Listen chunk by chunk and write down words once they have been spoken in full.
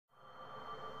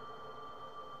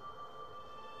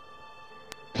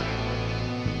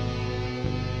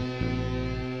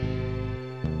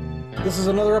This is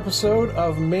another episode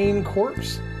of Main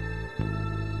Corpse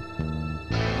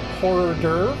Horror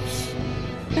D'oeuvres.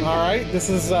 All right, this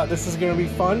is going to be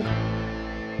fun.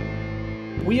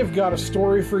 We have got a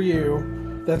story for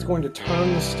you that's going to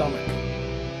turn the stomach.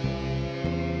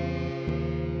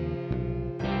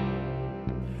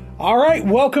 All right,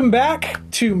 welcome back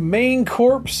to Main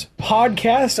Corpse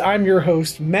Podcast. I'm your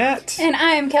host, Matt. And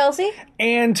I'm Kelsey.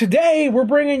 And today we're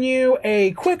bringing you a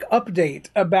quick update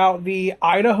about the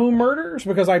Idaho murders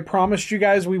because I promised you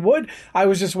guys we would. I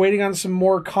was just waiting on some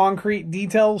more concrete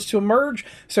details to emerge.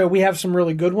 So we have some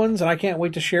really good ones and I can't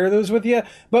wait to share those with you.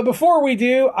 But before we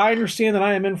do, I understand that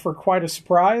I am in for quite a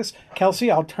surprise.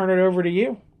 Kelsey, I'll turn it over to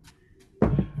you.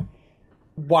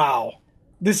 Wow.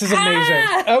 This is amazing.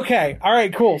 Okay. All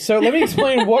right, cool. So let me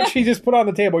explain what she just put on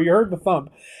the table. You heard the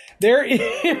thump. There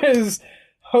is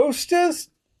Hostess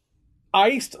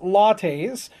iced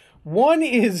lattes. One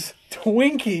is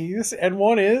Twinkies and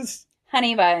one is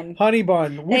Honey bun. Honey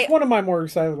bun. Which one am I more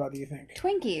excited about, do you think?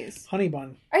 Twinkies. Honey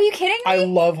bun. Are you kidding me? I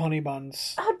love honey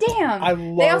buns. Oh, damn. I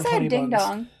love They also honey had ding buns.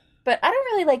 dong. But I don't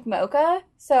really like mocha,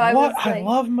 so I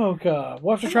love mocha.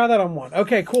 We'll have to try that on one.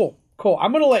 Okay, cool. Cool.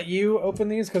 I'm going to let you open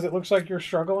these because it looks like you're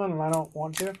struggling and I don't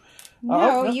want to.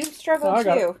 No, you struggle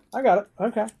too. I got it.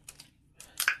 Okay.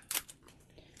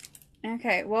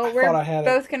 Okay, well, we're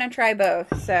both going to try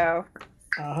both, so.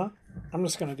 Uh-huh. I'm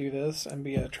just going to do this and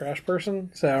be a trash person.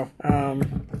 So,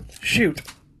 shoot.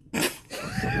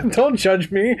 Don't judge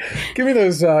me. Give me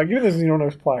those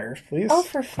needle-nose pliers, please. Oh,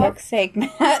 for fuck's sake,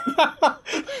 Matt.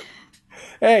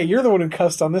 Hey, you're the one who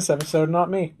cussed on this episode,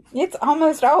 not me. It's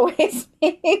almost always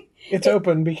me. It's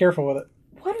open. Be careful with it.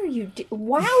 What are you doing?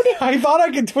 Wow. I thought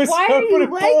I could twist it open and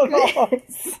pull it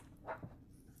off.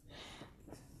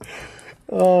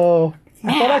 Oh,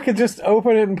 I thought I could just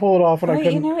open it and pull it off, and I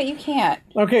couldn't. You know what? You can't.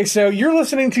 Okay, so you're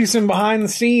listening to some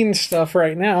behind-the-scenes stuff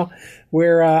right now,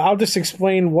 where I'll just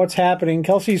explain what's happening.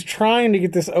 Kelsey's trying to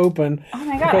get this open. Oh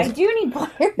my god, I do need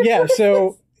pliers. Yeah,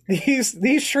 so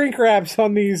these shrink wraps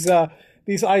on these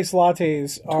iced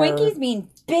lattes Twinkies mean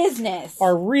business.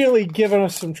 Are really giving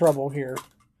us some trouble here.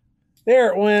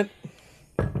 There it went.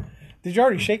 Did you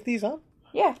already shake these up?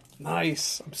 Yeah.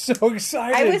 Nice. I'm so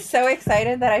excited. I was so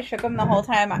excited that I shook them the whole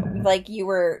time like you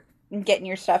were getting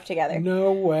your stuff together.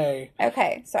 No way.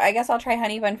 Okay, so I guess I'll try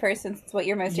honey bun first since it's what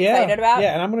you're most excited about.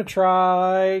 Yeah, and I'm going to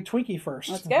try Twinkie first.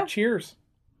 Let's go. Cheers.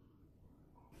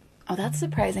 Oh, that's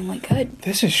surprisingly good.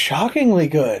 This is shockingly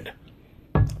good.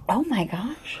 Oh my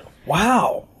gosh.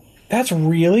 Wow. That's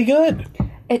really good.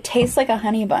 It tastes like a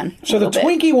honey bun. So the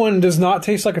Twinkie one does not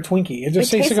taste like a Twinkie. It just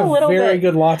tastes like a very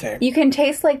good latte. You can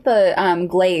taste like the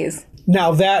glaze.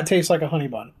 Now that tastes like a honey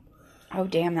bun. Oh,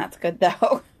 damn, that's good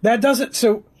though. That doesn't...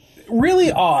 So,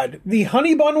 really odd. The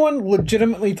honey bun one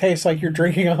legitimately tastes like you're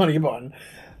drinking a honey bun.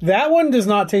 That one does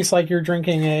not taste like you're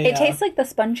drinking a... It tastes like the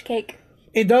sponge cake.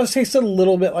 It does taste a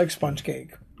little bit like sponge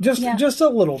cake. Just a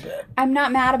little bit. I'm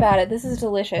not mad about it. This is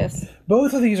delicious.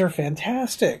 Both of these are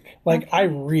fantastic. Like, okay. I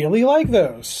really like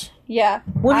those. Yeah.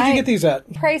 Where did you get these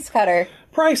at? Price Cutter.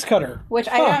 Price Cutter. Which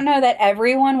I don't know that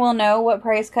everyone will know what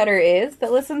Price Cutter is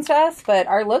that listens to us, but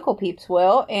our local peeps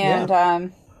will.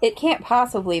 And it can't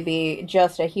possibly be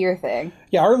just a here thing.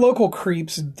 Yeah, our local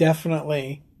creeps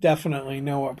definitely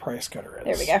know what Price Cutter is.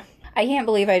 There we go. I can't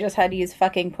believe I just had to use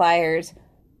fucking pliers.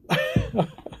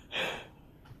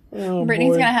 Oh,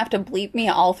 Brittany's going to have to bleep me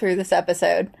all through this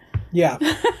episode. Yeah.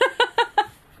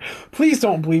 Please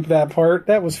don't bleep that part.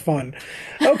 That was fun.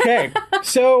 Okay.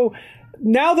 So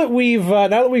now that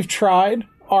we've tried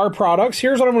our products,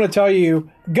 here's what I'm going to tell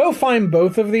you. Go find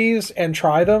both of these and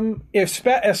try them.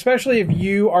 Especially if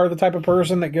you are the type of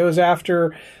person that goes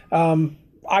after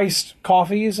iced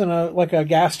coffees in a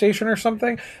gas station or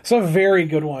something. It's a very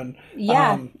good one.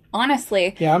 Yeah.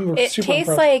 Honestly, yeah, it super tastes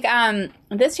impressed.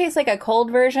 This tastes like a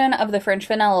cold version of the French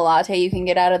vanilla latte you can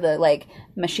get out of the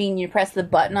machine you press the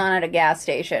button on at a gas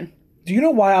station. Do you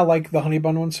know why I like the honey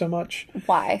bun one so much?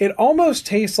 Why? It almost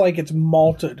tastes like it's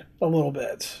malted a little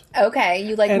bit. Okay,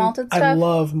 you like malted stuff? I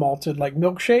love malted, like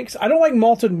milkshakes. I don't like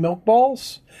malted milk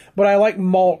balls, but I like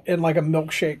malt in like a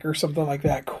milkshake or something like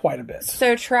that quite a bit.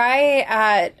 So try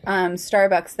at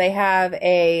Starbucks. They have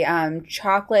a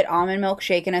chocolate almond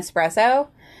milkshake and espresso,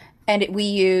 and we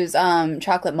use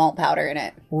chocolate malt powder in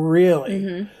it. Really?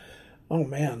 Mm-hmm.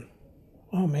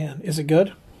 Oh man. Is it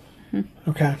good?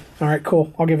 Okay. All right,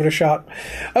 cool. I'll give it a shot.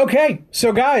 Okay.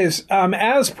 So guys,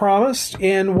 as promised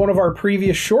in one of our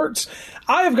previous shorts,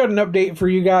 I have got an update for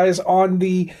you guys on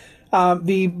the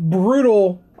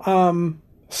brutal,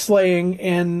 slaying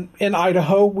in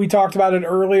Idaho. We talked about it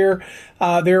earlier.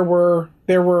 There were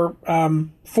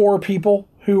 4 people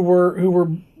who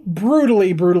were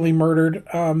brutally, brutally murdered,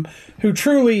 who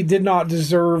truly did not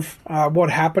deserve what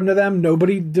happened to them.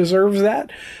 Nobody deserves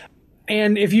that.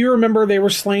 And if you remember, they were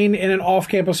slain in an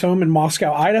off-campus home in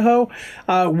Moscow, Idaho.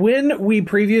 When we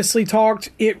previously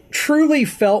talked, it truly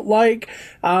felt like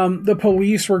the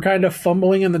police were kind of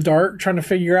fumbling in the dark, trying to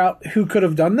figure out who could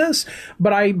have done this.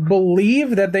 But I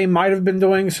believe that they might have been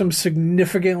doing some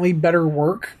significantly better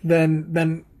work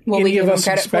than any of us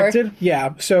expected.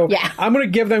 Yeah. So I'm going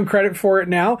to give them credit for it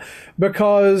now,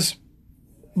 because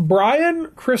Brian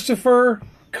Christopher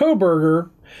Kohberger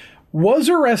was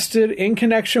arrested in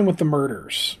connection with the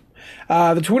murders.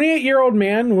 The 28-year-old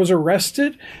man was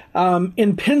arrested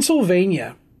in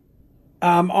Pennsylvania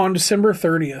on December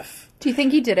 30th. Do you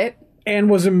think he did it? And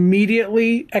was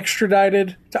immediately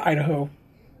extradited to Idaho.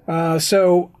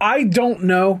 So I don't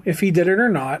know if he did it or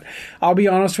not. I'll be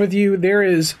honest with you. There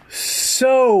is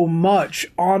so much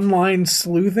online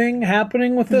sleuthing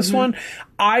happening with this one.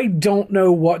 I don't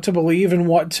know what to believe and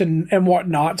what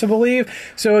not to believe.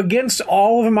 So against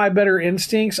all of my better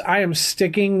instincts, I am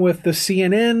sticking with the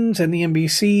CNNs and the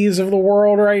NBCs of the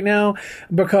world right now,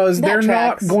 because they're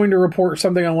not going to report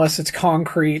something unless it's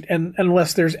concrete and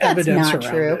unless there's evidence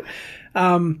around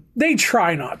it. They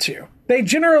try not to. They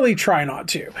generally try not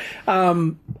to.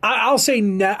 I'll say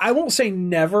I won't say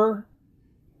never,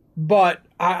 but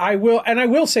I will, and I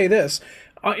will say this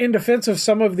in defense of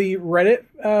some of the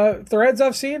Reddit threads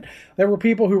I've seen. There were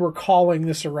people who were calling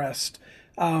this arrest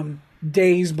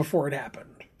days before it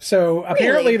happened. So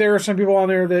apparently there were some people on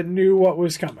there that knew what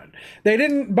was coming. They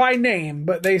didn't by name,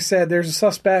 but they said there's a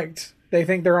suspect. They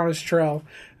think they're on his trail.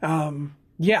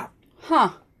 Yeah.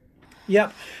 Huh.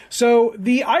 Yep. So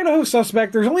the Idaho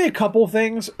suspect, there's only a couple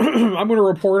things I'm going to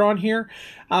report on here.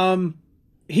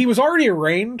 He was already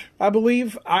arraigned, I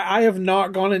believe. I have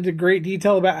not gone into great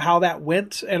detail about how that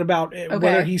went and about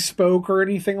whether he spoke or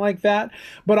anything like that.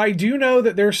 But I do know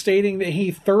that they're stating that he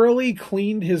thoroughly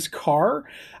cleaned his car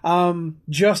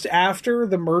just after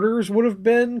the murders would have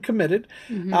been committed.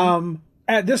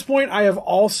 At this point, I have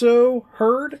also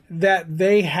heard that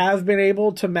they have been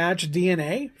able to match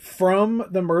DNA from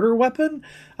the murder weapon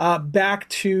back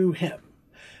to him.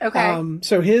 Okay.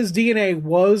 So his DNA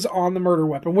was on the murder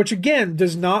weapon, which again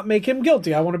does not make him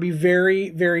guilty. I want to be very,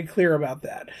 very clear about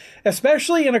that.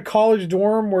 Especially in a college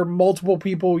dorm where multiple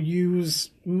people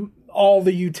use all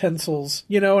the utensils,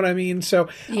 you know what I mean? So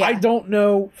I don't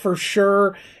know for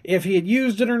sure if he had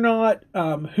used it or not.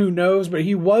 Who knows? But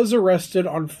he was arrested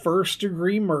on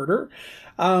first-degree murder.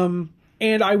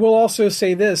 And I will also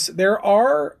say this. There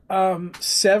are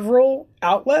several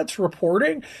outlets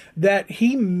reporting that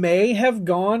he may have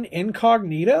gone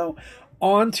incognito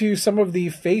onto some of the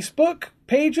Facebook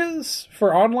pages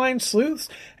for online sleuths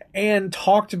and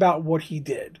talked about what he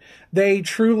did. They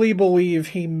truly believe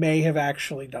he may have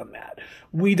actually done that.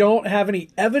 We don't have any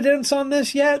evidence on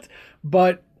this yet,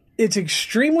 but it's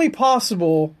extremely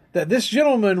possible that this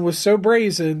gentleman was so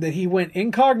brazen that he went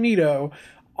incognito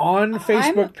on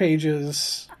Facebook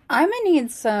pages. I'm gonna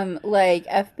need some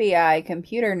FBI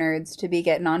computer nerds to be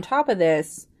getting on top of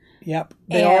this. Yep,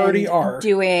 they already are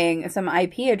doing some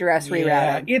IP address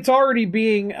rerouting. It's already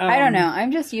being. I don't know.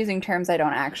 I'm just using terms I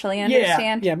don't actually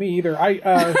understand. Yeah, me either.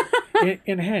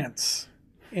 Enhance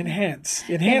the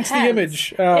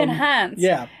image. Enhance.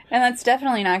 Yeah, and that's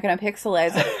definitely not going to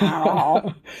pixelize it at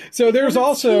all. So there's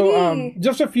also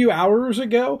just a few hours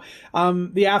ago,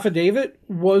 the affidavit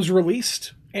was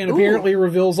released. And apparently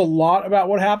reveals a lot about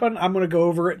what happened. I'm going to go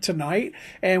over it tonight.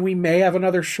 And we may have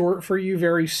another short for you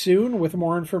very soon with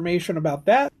more information about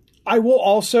that. I will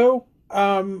also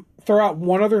throw out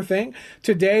one other thing.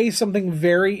 Today, something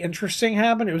very interesting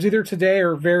happened. It was either today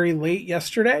or very late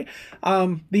yesterday.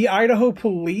 The Idaho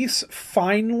police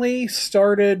finally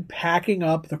started packing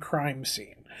up the crime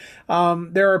scene.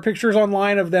 There are pictures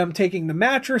online of them taking the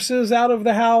mattresses out of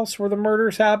the house where the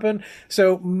murders happened.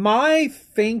 So my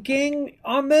thinking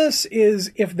on this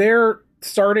is if they're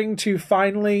starting to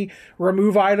finally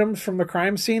remove items from the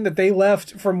crime scene that they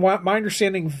left, from what my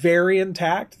understanding, very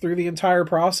intact through the entire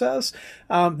process,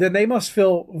 then they must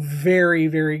feel very,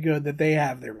 very good that they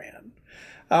have their man.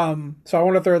 So I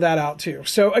want to throw that out too.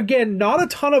 So again, not a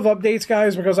ton of updates,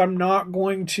 guys, because I'm not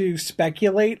going to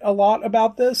speculate a lot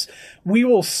about this. We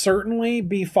will certainly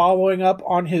be following up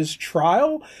on his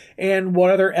trial and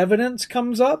what other evidence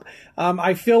comes up.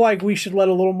 I feel like we should let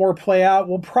a little more play out.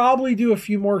 We'll probably do a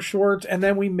few more shorts, and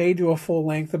then we may do a full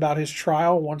length about his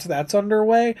trial once that's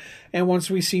underway and once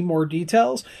we see more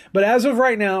details. But as of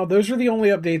right now, those are the only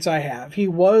updates I have. He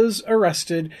was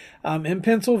arrested. in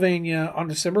Pennsylvania on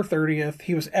December 30th.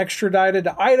 He was extradited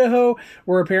to Idaho,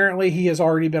 where apparently he has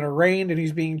already been arraigned and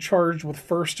he's being charged with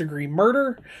first-degree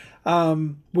murder,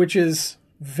 which is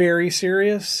very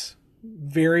serious.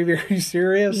 Very, very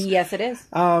serious. Yes, it is.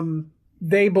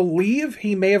 They believe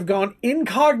he may have gone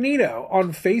incognito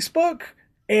on Facebook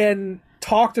and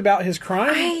talked about his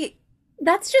crime.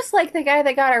 That's just like the guy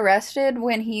that got arrested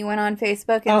when he went on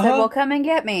Facebook and said, well, come and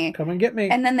get me. Come and get me.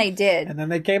 And then they did. And then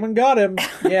they came and got him.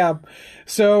 Yeah.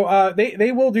 So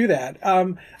they will do that.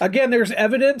 Again, there's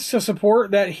evidence to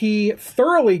support that he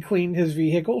thoroughly cleaned his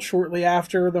vehicle shortly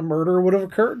after the murder would have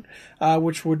occurred,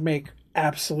 which would make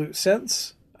absolute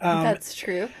sense. That's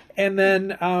true. And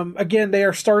then, again, they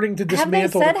are starting to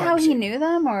dismantle. Have they said how he knew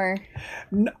them, or?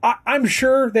 I'm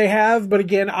sure they have, but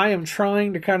again, I am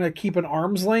trying to kind of keep an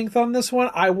arm's length on this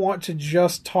one. I want to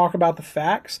just talk about the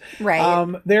facts.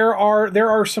 Right. There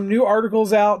are some new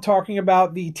articles out talking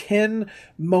about the 10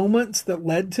 moments that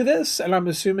led to this, and I'm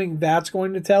assuming that's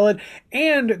going to tell it.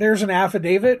 And there's an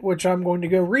affidavit, which I'm going to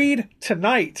go read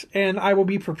tonight, and I will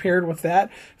be prepared with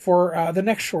that for the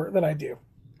next short that I do.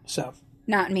 So.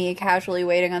 Not me casually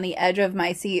waiting on the edge of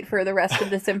my seat for the rest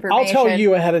of this information. I'll tell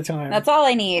you ahead of time. That's all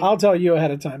I need. I'll tell you ahead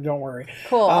of time. Don't worry.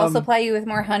 Cool. I'll supply you with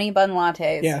more honey bun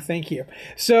lattes. Yeah, thank you.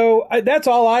 So that's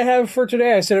all I have for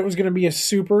today. I said it was going to be a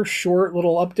super short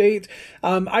little update.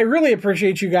 I really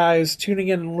appreciate you guys tuning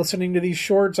in and listening to these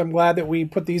shorts. I'm glad that we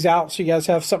put these out so you guys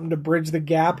have something to bridge the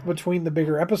gap between the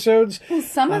bigger episodes.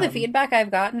 Some of the feedback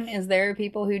I've gotten is there are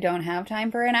people who don't have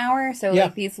time for an hour. So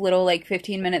like these little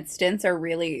 15-minute stints are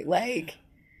really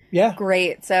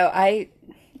great. So I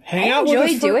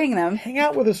enjoy doing them. Hang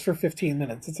out with us for 15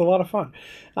 minutes. It's a lot of fun.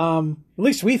 At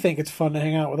least we think it's fun to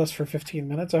hang out with us for 15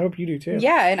 minutes. I hope you do too.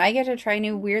 Yeah, and I get to try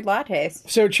new weird lattes.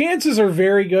 So chances are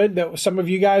very good that some of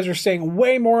you guys are staying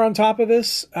way more on top of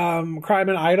this crime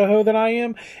in Idaho than I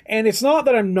am. And it's not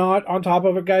that I'm not on top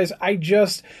of it, guys.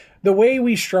 The way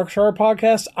we structure our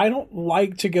podcast, I don't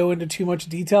like to go into too much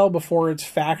detail before it's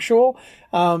factual,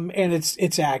 and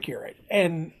it's accurate.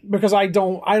 And because I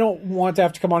don't want to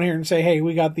have to come on here and say, hey,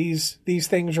 we got these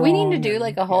things wrong. We need to do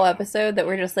a whole episode that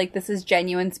we're just this is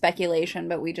genuine speculation,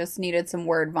 but we just needed some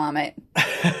word vomit.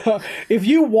 If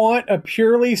you want a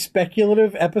purely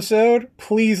speculative episode,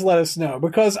 please let us know,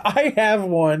 because I have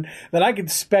one that I could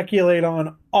speculate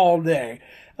on all day,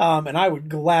 and I would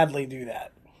gladly do that.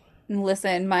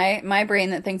 Listen, my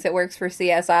brain that thinks it works for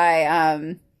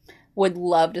CSI would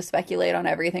love to speculate on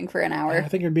everything for an hour. I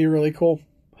think it'd be really cool.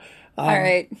 All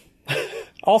right.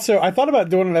 Also, I thought about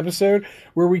doing an episode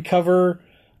where we cover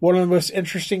one of the most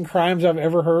interesting crimes I've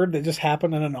ever heard that just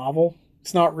happened in a novel.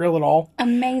 It's not real at all.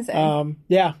 Amazing.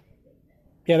 Yeah,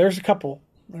 there's a couple.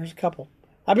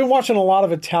 I've been watching a lot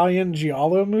of Italian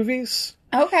giallo movies.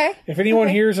 Okay. If anyone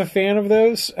here is a fan of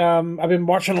those, I've been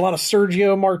watching a lot of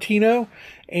Sergio Martino,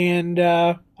 and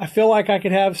I feel like I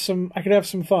could have some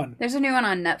fun. There's a new one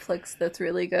on Netflix that's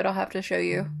really good. I'll have to show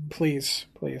you. Please.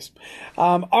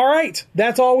 All right,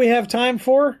 that's all we have time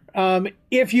for.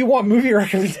 If you want movie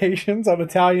recommendations on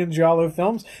Italian giallo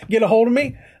films, get a hold of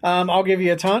me. I'll give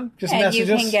you a ton. Just message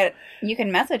us. You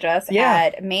can message us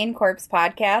at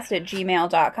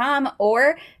maincorpsepodcast@gmail.com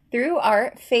or through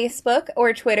our Facebook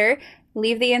or Twitter.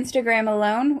 Leave the Instagram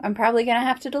alone. I'm probably going to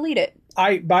have to delete it.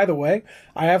 By the way,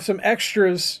 I have some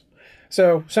extras.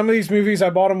 So some of these movies, I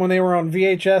bought them when they were on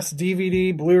VHS,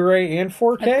 DVD, Blu-ray, and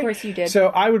 4K. Of course you did. So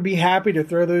I would be happy to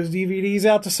throw those DVDs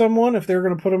out to someone if they're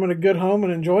going to put them in a good home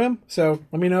and enjoy them. So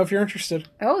let me know if you're interested.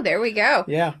 Oh, there we go.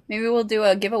 Yeah. Maybe we'll do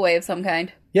a giveaway of some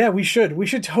kind. Yeah, we should. We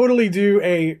should totally do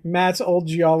a Matt's Old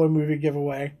Giallo movie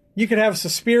giveaway. You could have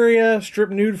Suspiria,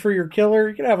 Strip Nude for Your Killer.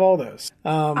 You could have all those.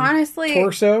 Honestly.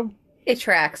 Torso. It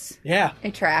tracks. Yeah.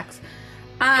 It tracks.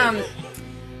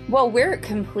 Well, we're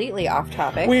completely off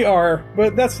topic. We are,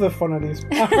 but that's the fun of these.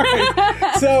 All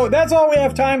right. So that's all we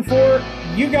have time for.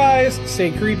 You guys,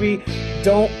 stay creepy.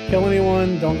 Don't kill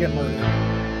anyone. Don't get murdered.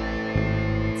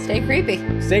 Stay creepy.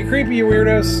 Stay creepy, you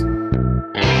weirdos.